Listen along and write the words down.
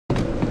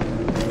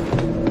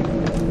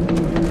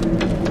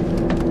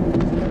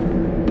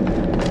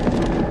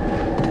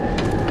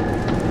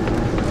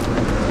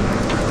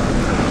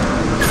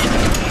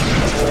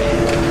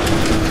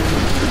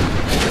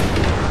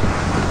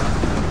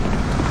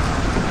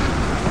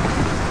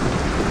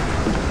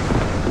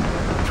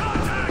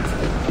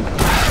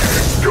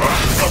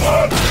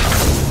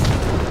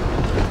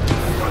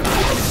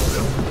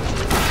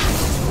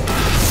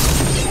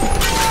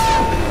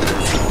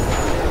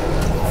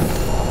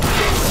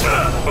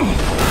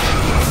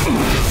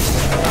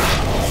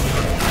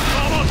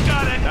Almost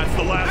got it! That's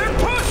the last. They're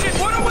pushing!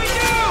 What do we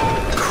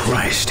do?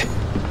 Christ.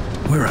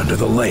 We're under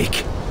the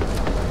lake.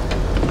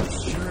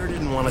 Sure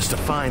didn't want us to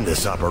find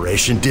this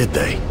operation, did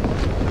they?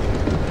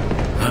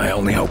 I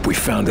only hope we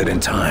found it in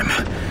time.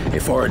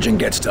 If Origin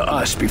gets to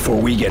us before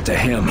we get to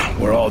him,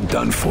 we're all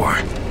done for.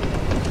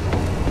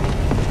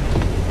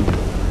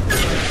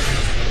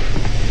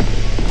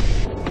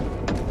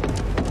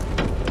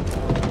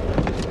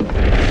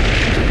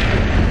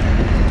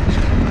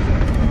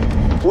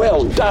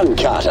 Well done,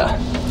 Carter.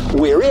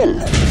 We're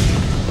in.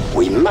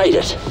 We made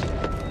it.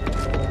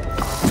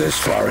 This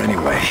far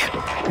anyway.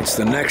 It's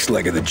the next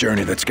leg of the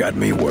journey that's got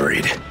me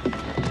worried.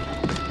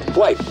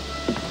 Wait,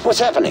 what's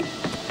happening?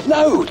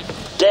 No!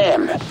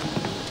 Damn!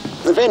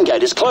 The vent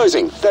gate is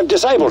closing. They've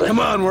disabled it. Come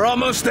on, we're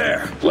almost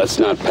there. Let's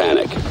not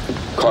panic.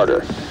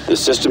 Carter, the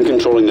system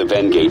controlling the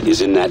vent gate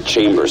is in that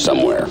chamber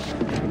somewhere.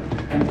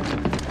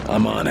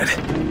 I'm on it.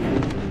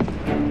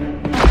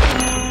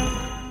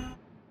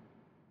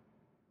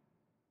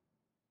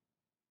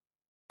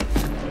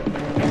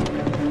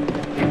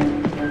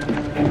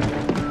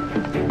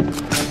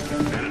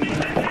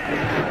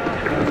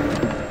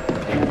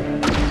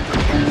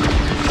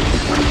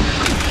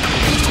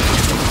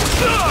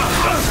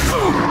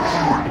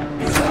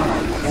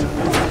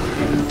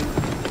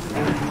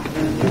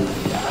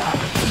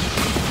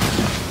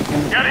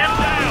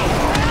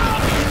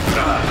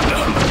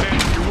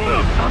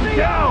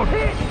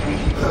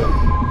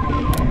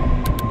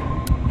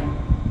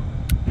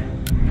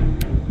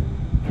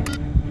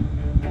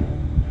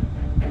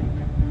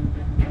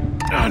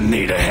 I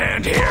need a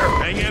hand here.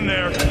 Hang in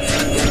there.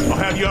 I'll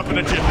have you up in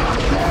a jiffy.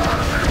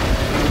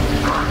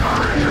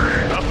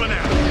 Up and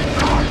out.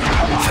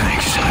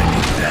 Thanks, I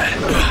need that.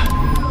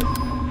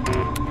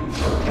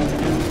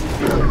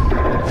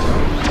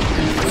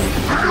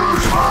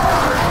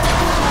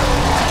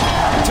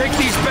 Take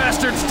these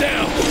bastards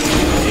down!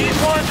 These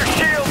ones are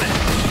shielded.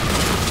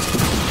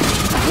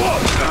 Whoa!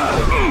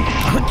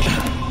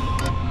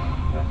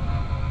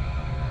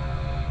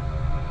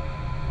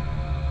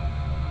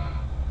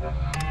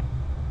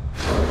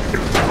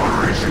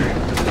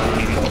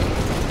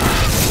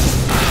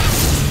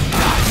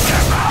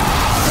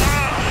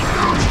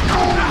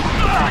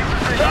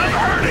 I'm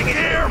hurting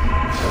here!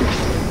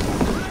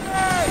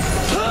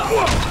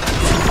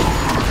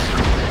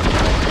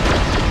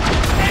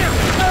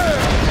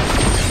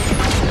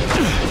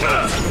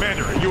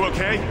 Commander, are you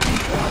okay?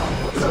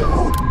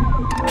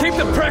 Keep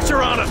the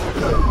pressure on him!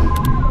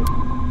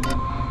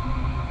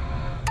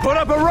 Put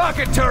up a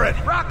rocket turret!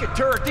 Rocket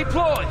turret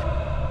deployed.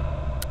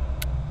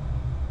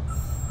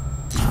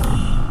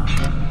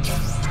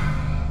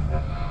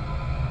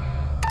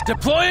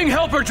 Deploying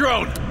helper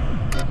drone!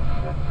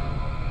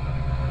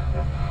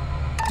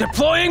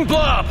 Deploying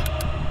blob!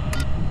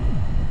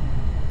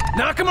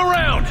 Knock him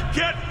around!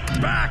 Get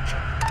back!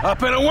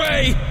 Up and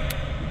away!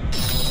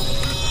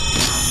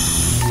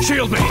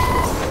 Shield me!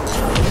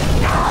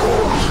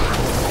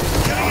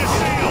 Getting a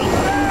shield!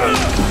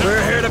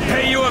 We're here to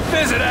pay you a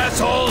visit,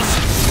 assholes!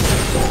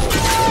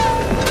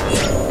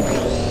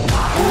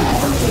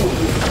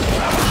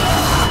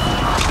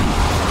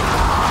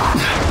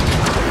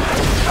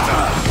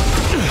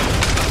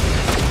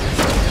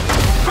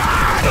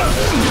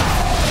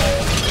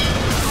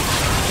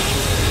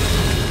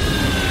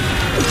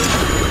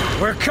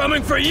 We're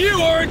coming for you,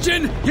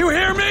 Origin! You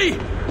hear me?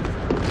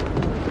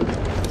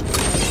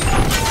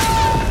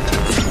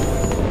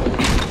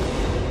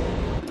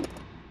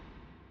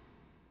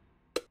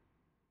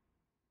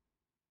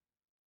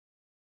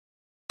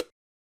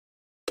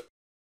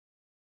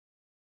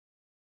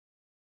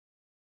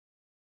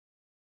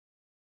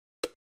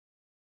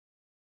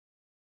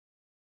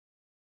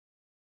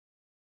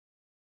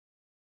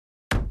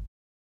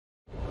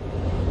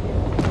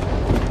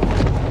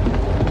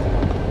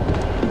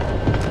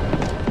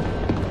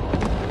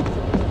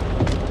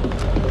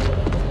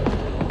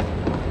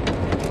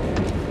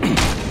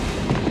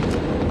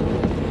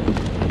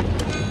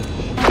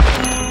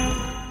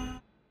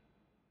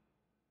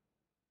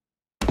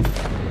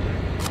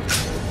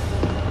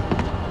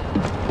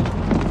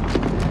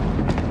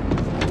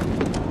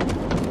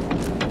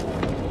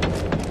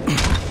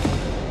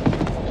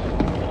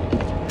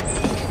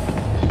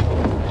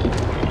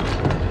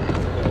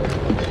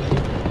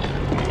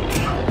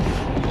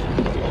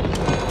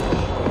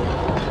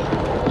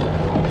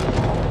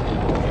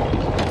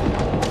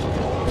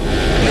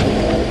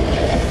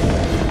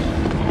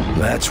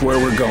 That's where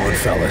we're going,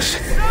 fellas.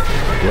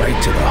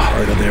 Right to the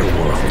heart of their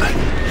world.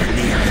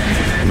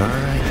 My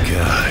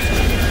God.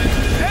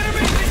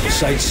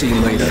 Sightsee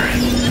later.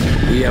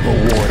 We have a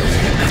war to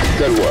win.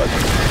 Good work.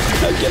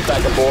 Now get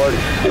back aboard,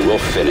 and we'll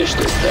finish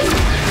this thing.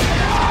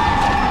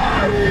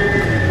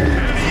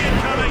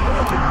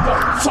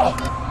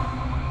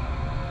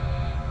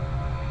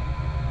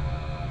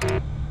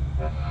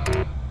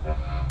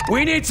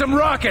 We need some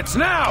rockets,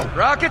 now!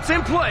 Rockets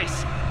in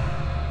place.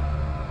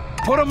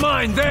 Put a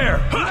mine there!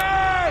 Hey!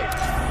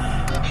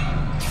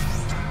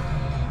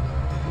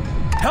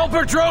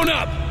 Helper drone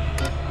up!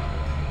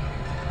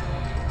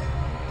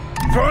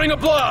 Throwing a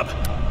blob!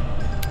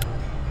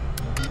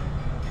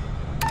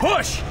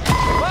 Push!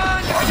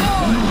 Line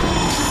deployed!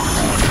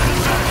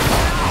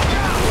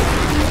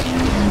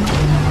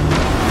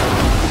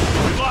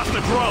 We lost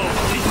the drone.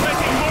 He's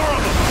making more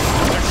of them.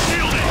 They're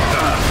shielded.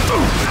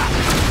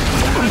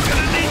 I'm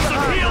gonna need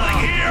some healing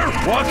here.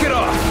 Walk it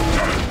off!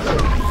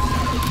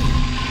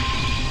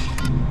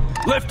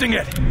 Lifting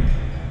it!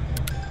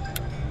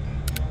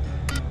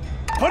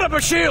 Put up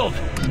a shield!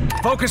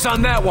 Focus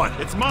on that one.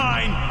 It's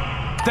mine.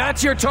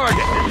 That's your target.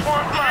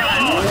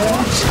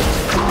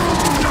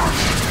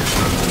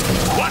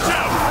 Watch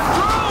out.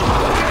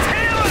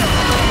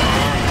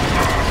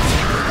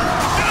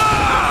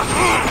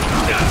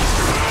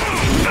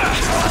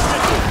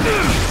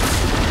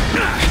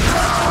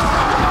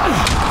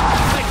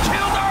 They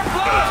killed our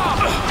blob!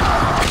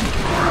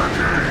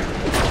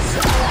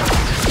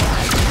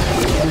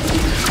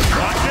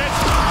 Watch it.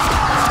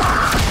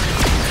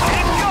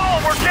 Keep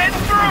going, we're getting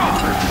through!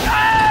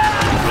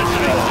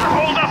 They're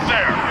hold up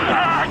there.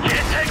 I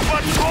can't take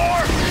much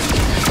more!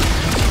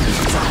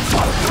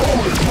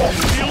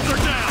 Shields are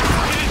down.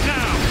 Get it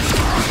down.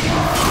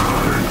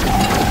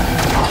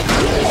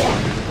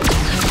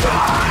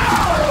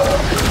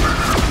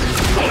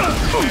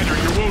 Commander,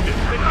 you're wounded.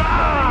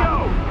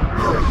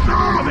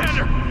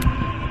 Commander!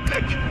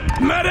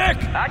 Medic!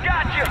 I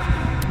got you!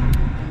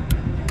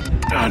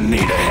 I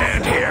need a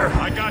hand here.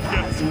 I got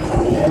you.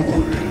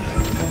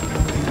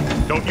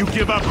 Don't you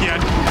give up yet.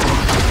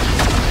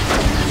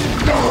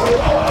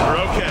 We're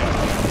okay.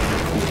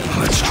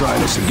 Let's try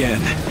this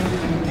again.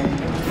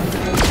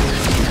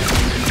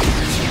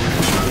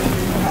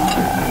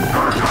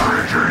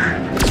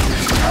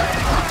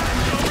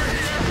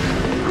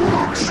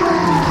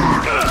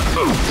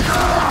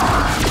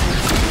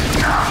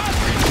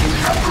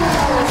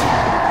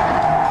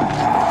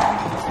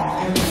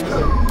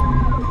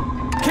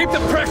 Keep the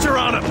pressure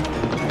on him!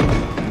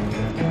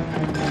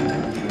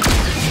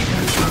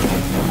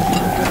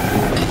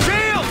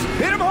 Shields!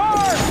 Hit him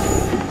hard!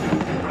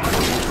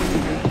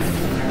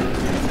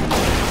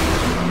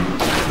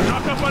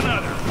 Knock up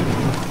another.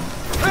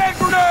 Hand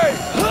grenade!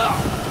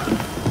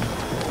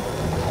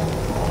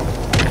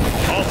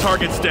 All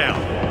targets down.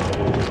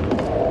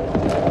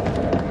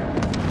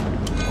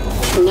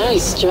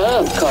 Nice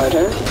job,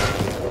 Carter.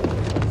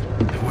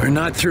 We're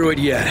not through it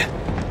yet,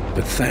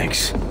 but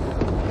thanks.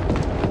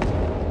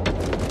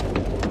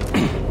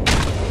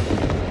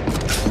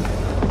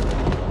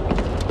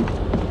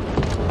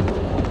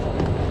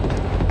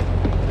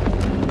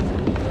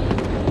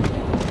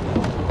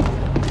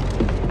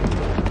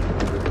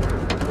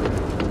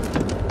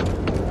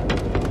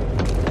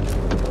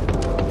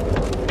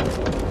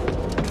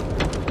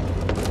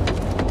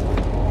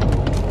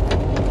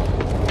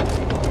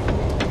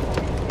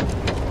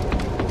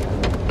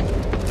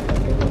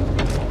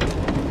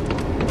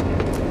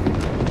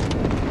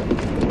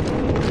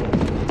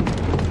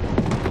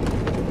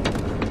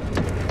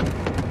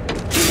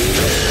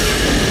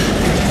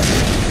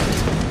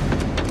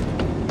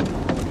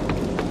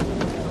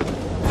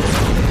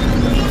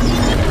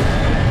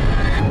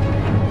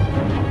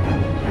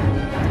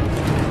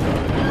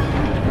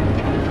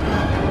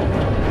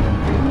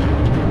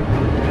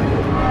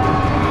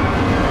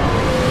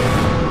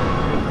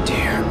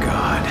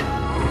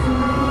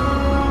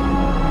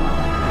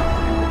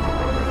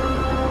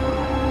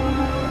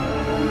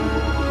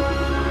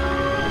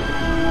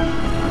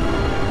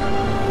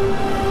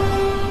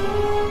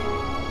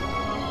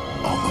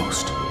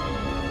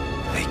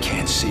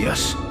 See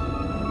us?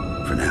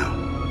 For now.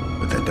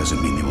 But that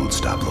doesn't mean they won't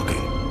stop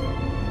looking.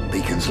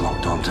 Beacon's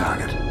locked on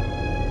target.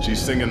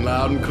 She's singing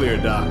loud and clear,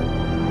 Doc.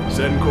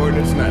 Setting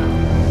coordinates now.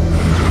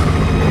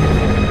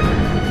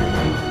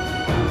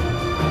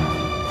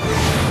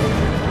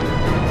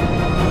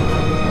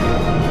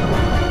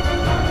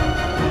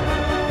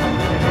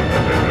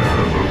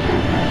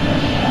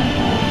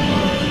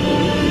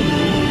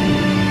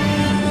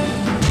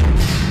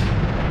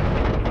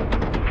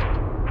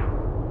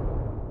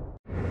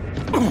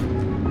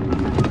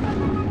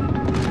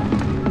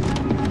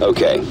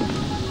 Okay.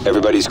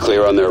 Everybody's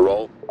clear on their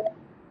role?